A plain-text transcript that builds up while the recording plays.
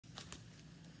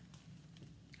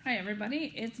Hi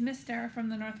everybody, it's Miss Dara from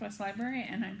the Northwest Library,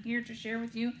 and I'm here to share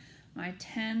with you my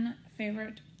 10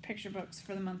 favorite picture books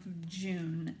for the month of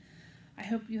June. I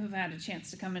hope you have had a chance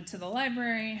to come into the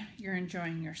library, you're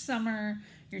enjoying your summer,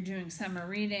 you're doing summer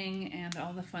reading and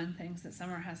all the fun things that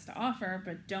summer has to offer,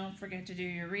 but don't forget to do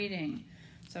your reading.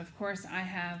 So of course I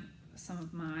have some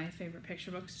of my favorite picture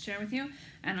books to share with you,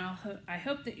 and I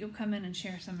hope that you'll come in and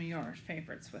share some of your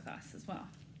favorites with us as well.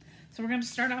 So we're going to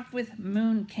start off with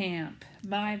Moon Camp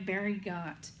by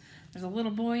Gott. There's a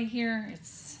little boy here.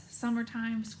 It's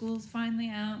summertime. School's finally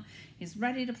out. He's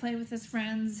ready to play with his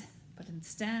friends, but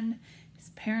instead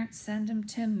his parents send him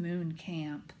to Moon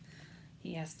Camp.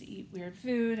 He has to eat weird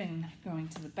food, and going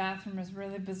to the bathroom is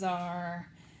really bizarre.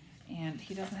 And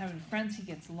he doesn't have any friends. He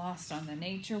gets lost on the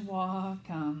nature walk,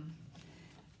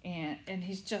 and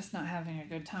he's just not having a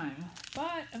good time.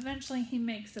 But eventually he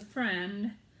makes a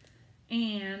friend,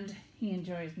 and he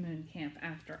enjoys Moon Camp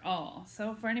after all.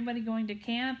 So for anybody going to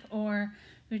camp or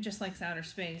who just likes outer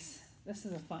space, this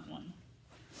is a fun one.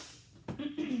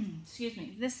 Excuse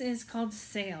me. This is called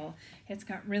Sail. It's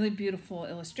got really beautiful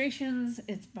illustrations.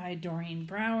 It's by Dorien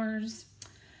Brouwers.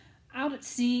 Out at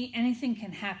sea, anything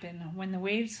can happen. When the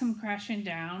waves come crashing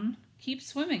down, keep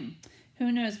swimming.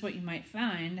 Who knows what you might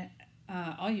find?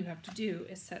 All you have to do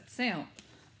is set sail.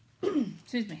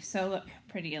 Excuse me. So look,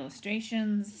 pretty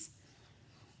illustrations.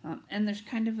 And there's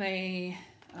kind of a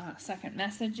second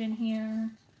message in here.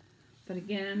 But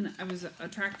again, I was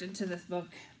attracted to this book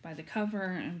by the cover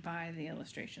and by the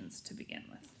illustrations to begin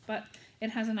with. But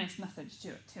it has a nice message to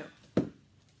it too.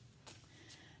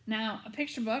 Now, a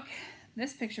picture book.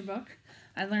 This picture book,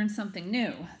 I learned something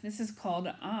new. This is called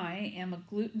I Am a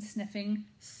Gluten-Sniffing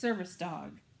Service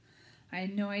Dog. I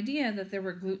had no idea that there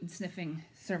were gluten-sniffing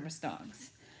service dogs.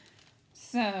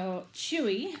 So,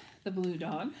 Chewy, the blue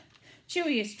dog,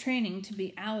 Chewy is training to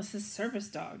be Alice's service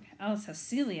dog. Alice has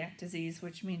celiac disease,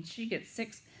 which means she gets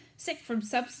sick from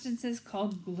substances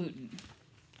called gluten.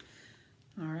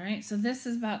 Alright, so this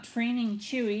is about training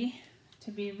Chewy to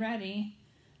be ready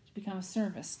to become a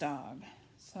service dog.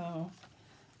 So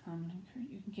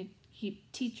you can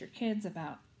teach your kids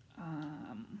about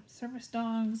service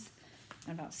dogs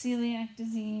and about celiac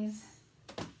disease.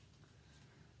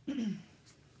 I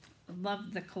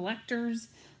love The Collectors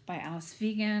by Alice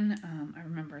Feagan. I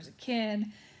remember as a kid,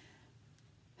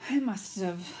 I must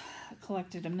have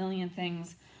collected a million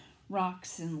things,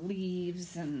 rocks and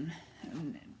leaves and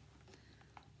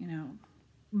you know,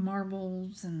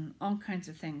 marbles and all kinds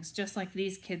of things, just like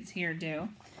these kids here do.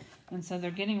 And so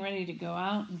they're getting ready to go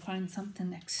out and find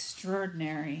something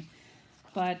extraordinary.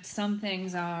 But some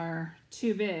things are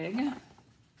too big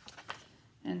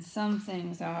and some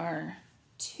things are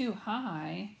too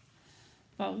high.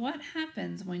 But what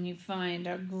happens when you find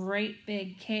a great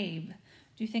big cave?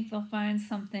 Do you think they'll find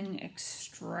something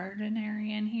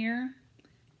extraordinary in here?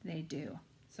 They do.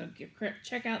 So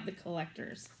check out The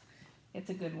Collectors.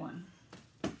 It's a good one.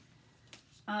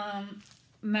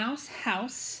 Mouse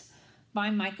House by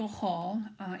Michael Hall.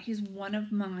 He's one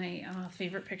of my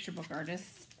favorite picture book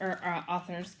artists, or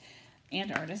authors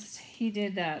and artists. He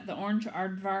did The Orange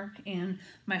Aardvark and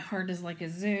My Heart is Like a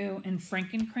Zoo and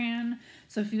Frankencran.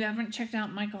 So if you haven't checked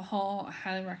out Michael Hall, I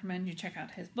highly recommend you check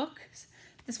out his books.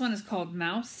 This one is called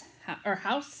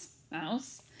House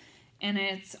Mouse, and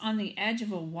it's on the edge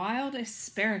of a wild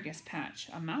asparagus patch.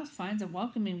 A mouse finds a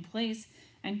welcoming place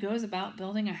and goes about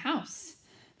building a house.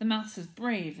 The mouse is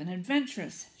brave and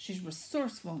adventurous. She's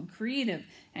resourceful and creative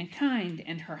and kind.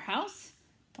 And her house?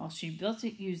 Well, she built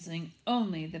it using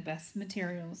only the best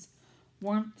materials.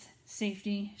 Warmth,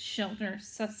 safety, shelter,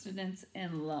 sustenance,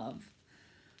 and love.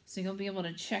 So you'll be able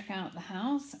to check out the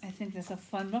house. I think this is a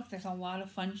fun book. There's a lot of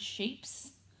fun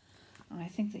shapes. I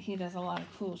think that he does a lot of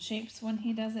cool shapes when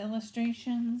he does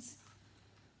illustrations.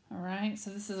 Alright,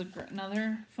 so this is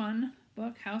another fun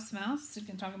book, House Mouse. You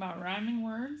can talk about rhyming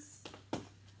words.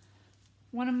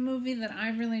 One movie that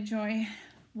I really enjoy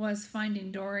was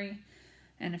Finding Dory.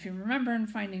 And if you remember in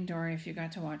Finding Dory, if you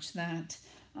got to watch that,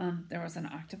 there was an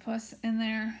octopus in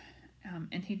there,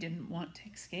 and he didn't want to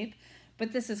escape.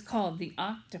 But this is called The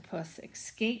Octopus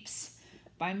Escapes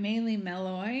by Maile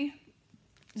Meloy.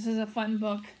 This is a fun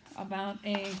book about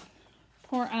a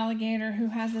poor alligator who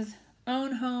has his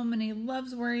own home and he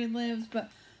loves where he lives,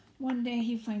 but one day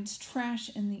he finds trash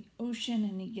in the ocean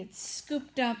and he gets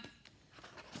scooped up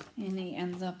and he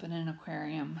ends up in an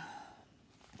aquarium.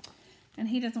 And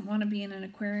he doesn't want to be in an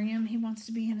aquarium. He wants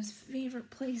to be in his favorite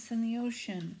place in the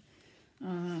ocean.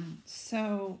 And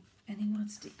he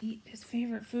wants to eat his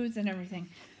favorite foods and everything.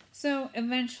 So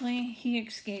eventually he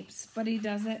escapes, but he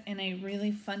does it in a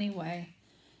really funny way.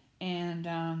 And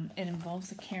it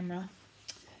involves a camera.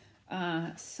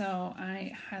 So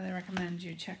I highly recommend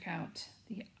you check out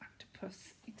The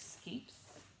Octopus Escapes.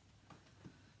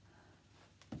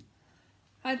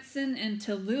 Hudson and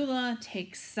Tallulah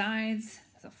Take Sides.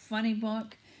 It's a funny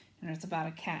book, and it's about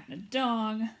a cat and a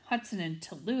dog. Hudson and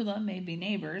Tallulah may be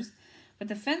neighbors, but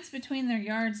the fence between their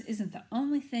yards isn't the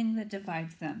only thing that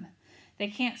divides them. They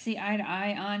can't see eye to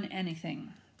eye on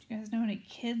anything. Do you guys know any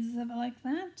kids that are like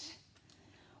that?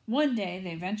 One day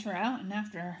they venture out, and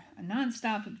after a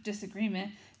non-stop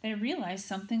disagreement, they realize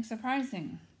something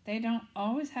surprising. They don't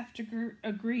always have to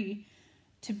agree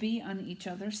to be on each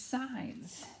other's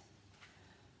sides.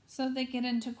 So they get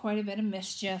into quite a bit of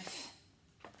mischief.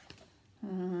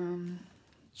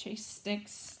 Chase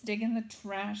sticks, dig in the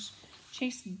trash,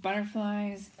 chase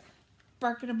butterflies,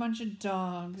 bark at a bunch of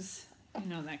dogs. You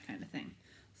know, that kind of thing.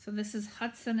 So this is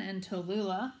Hudson and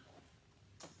Tallulah.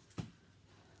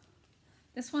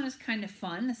 This one is kind of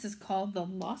fun. This is called The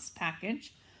Lost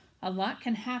Package. A lot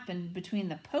can happen between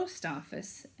the post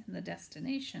office and the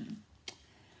destination.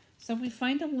 So we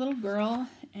find a little girl,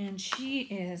 and she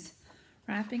is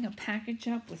wrapping a package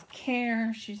up with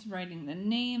care. She's writing the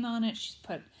name on it. She's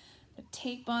put the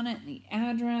tape on it and the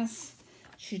address.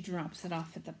 She drops it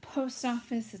off at the post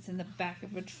office. It's in the back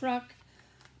of a truck.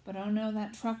 But oh no,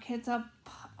 that truck hits a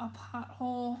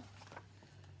pothole,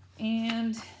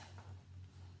 and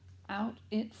out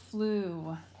it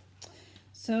flew.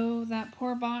 So that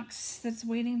poor box that's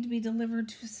waiting to be delivered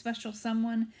to a special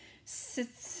someone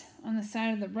sits on the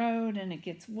side of the road, and it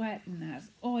gets wet and has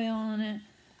oil on it.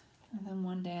 And then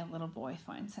one day a little boy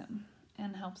finds him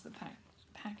and helps the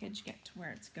package get to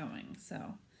where it's going.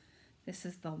 So this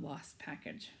is The Lost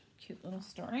Package. Cute little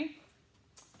story.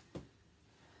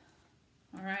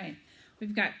 All right,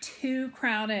 we've got Too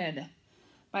Crowded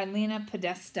by Lena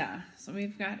Podesta. So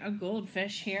we've got a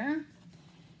goldfish here,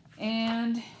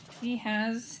 and he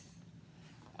has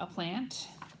a plant,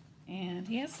 and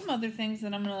he has some other things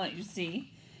that I'm going to let you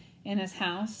see in his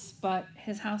house, but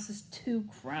his house is too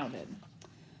crowded.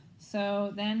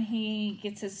 So then he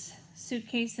gets his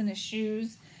suitcase and his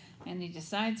shoes, and he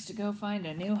decides to go find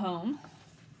a new home.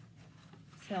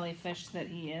 Silly fish that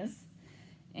he is.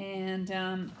 And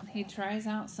he tries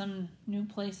out some new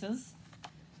places,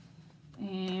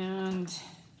 and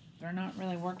they're not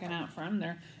really working out for him.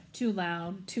 They're too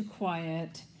loud, too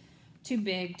quiet, too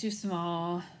big, too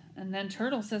small. And then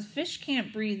Turtle says, "Fish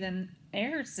can't breathe in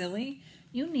air, silly.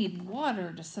 You need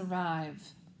water to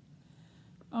survive."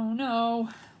 Oh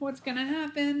no, what's gonna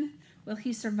happen? Will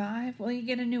he survive? Will he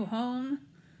get a new home?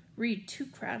 Read Too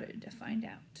Crowded to find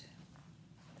out.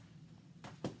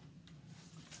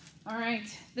 All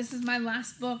right, this is my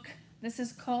last book. This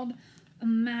is called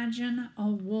Imagine a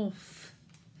Wolf.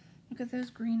 Look at those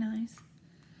green eyes.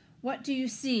 What do you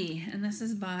see? And this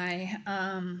is by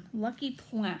Lucky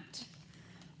Platt.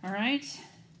 All right.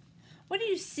 What do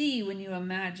you see when you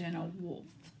imagine a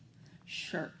wolf?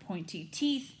 Sharp, pointy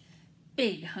teeth,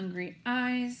 big, hungry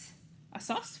eyes, a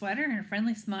soft sweater and a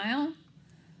friendly smile.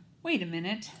 Wait a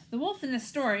minute. The wolf in this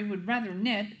story would rather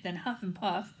knit than huff and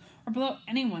puff or blow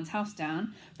anyone's house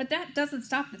down, but that doesn't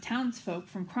stop the townsfolk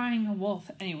from crying a wolf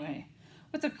anyway.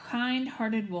 What's a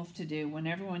kind-hearted wolf to do when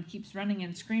everyone keeps running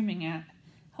and screaming at,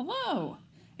 "Hello!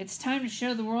 It's time to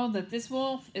show the world that this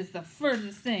wolf is the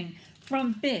furthest thing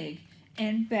from big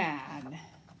and bad."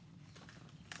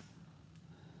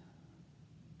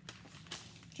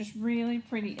 Just really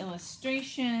pretty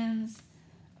illustrations,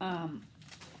 kind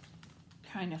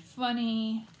of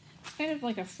funny. It's kind of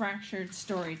like a fractured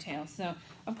story tale. So,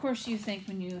 of course, you think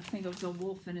when you think of the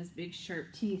wolf and his big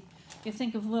sharp teeth, you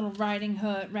think of Little Riding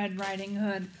Hood, Red Riding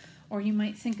Hood, or you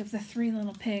might think of the Three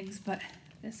Little Pigs, but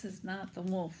this is not the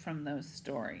wolf from those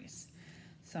stories.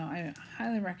 So I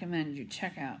highly recommend you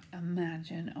check out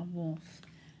Imagine a Wolf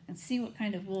and see what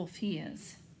kind of wolf he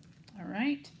is. All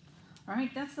right? All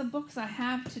right, that's the books I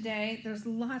have today. There's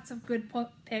lots of good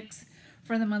picks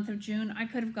for the month of June. I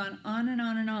could have gone on and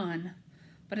on and on,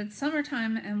 but it's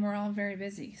summertime and we're all very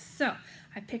busy. So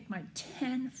I picked my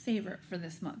 10 favorite for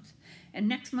this month. And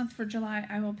next month for July,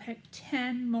 I will pick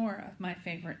 10 more of my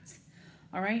favorites.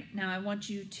 All right, now I want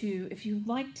you to, if you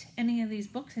liked any of these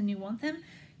books and you want them,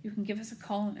 you can give us a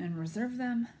call and reserve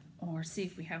them, or see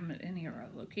if we have them at any of our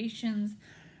locations,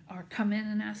 or come in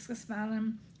and ask us about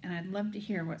them. And I'd love to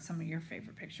hear what some of your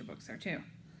favorite picture books are too.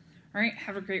 All right,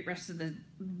 have a great rest of the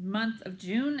month of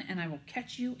June, and I will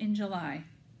catch you in July.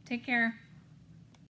 Take care.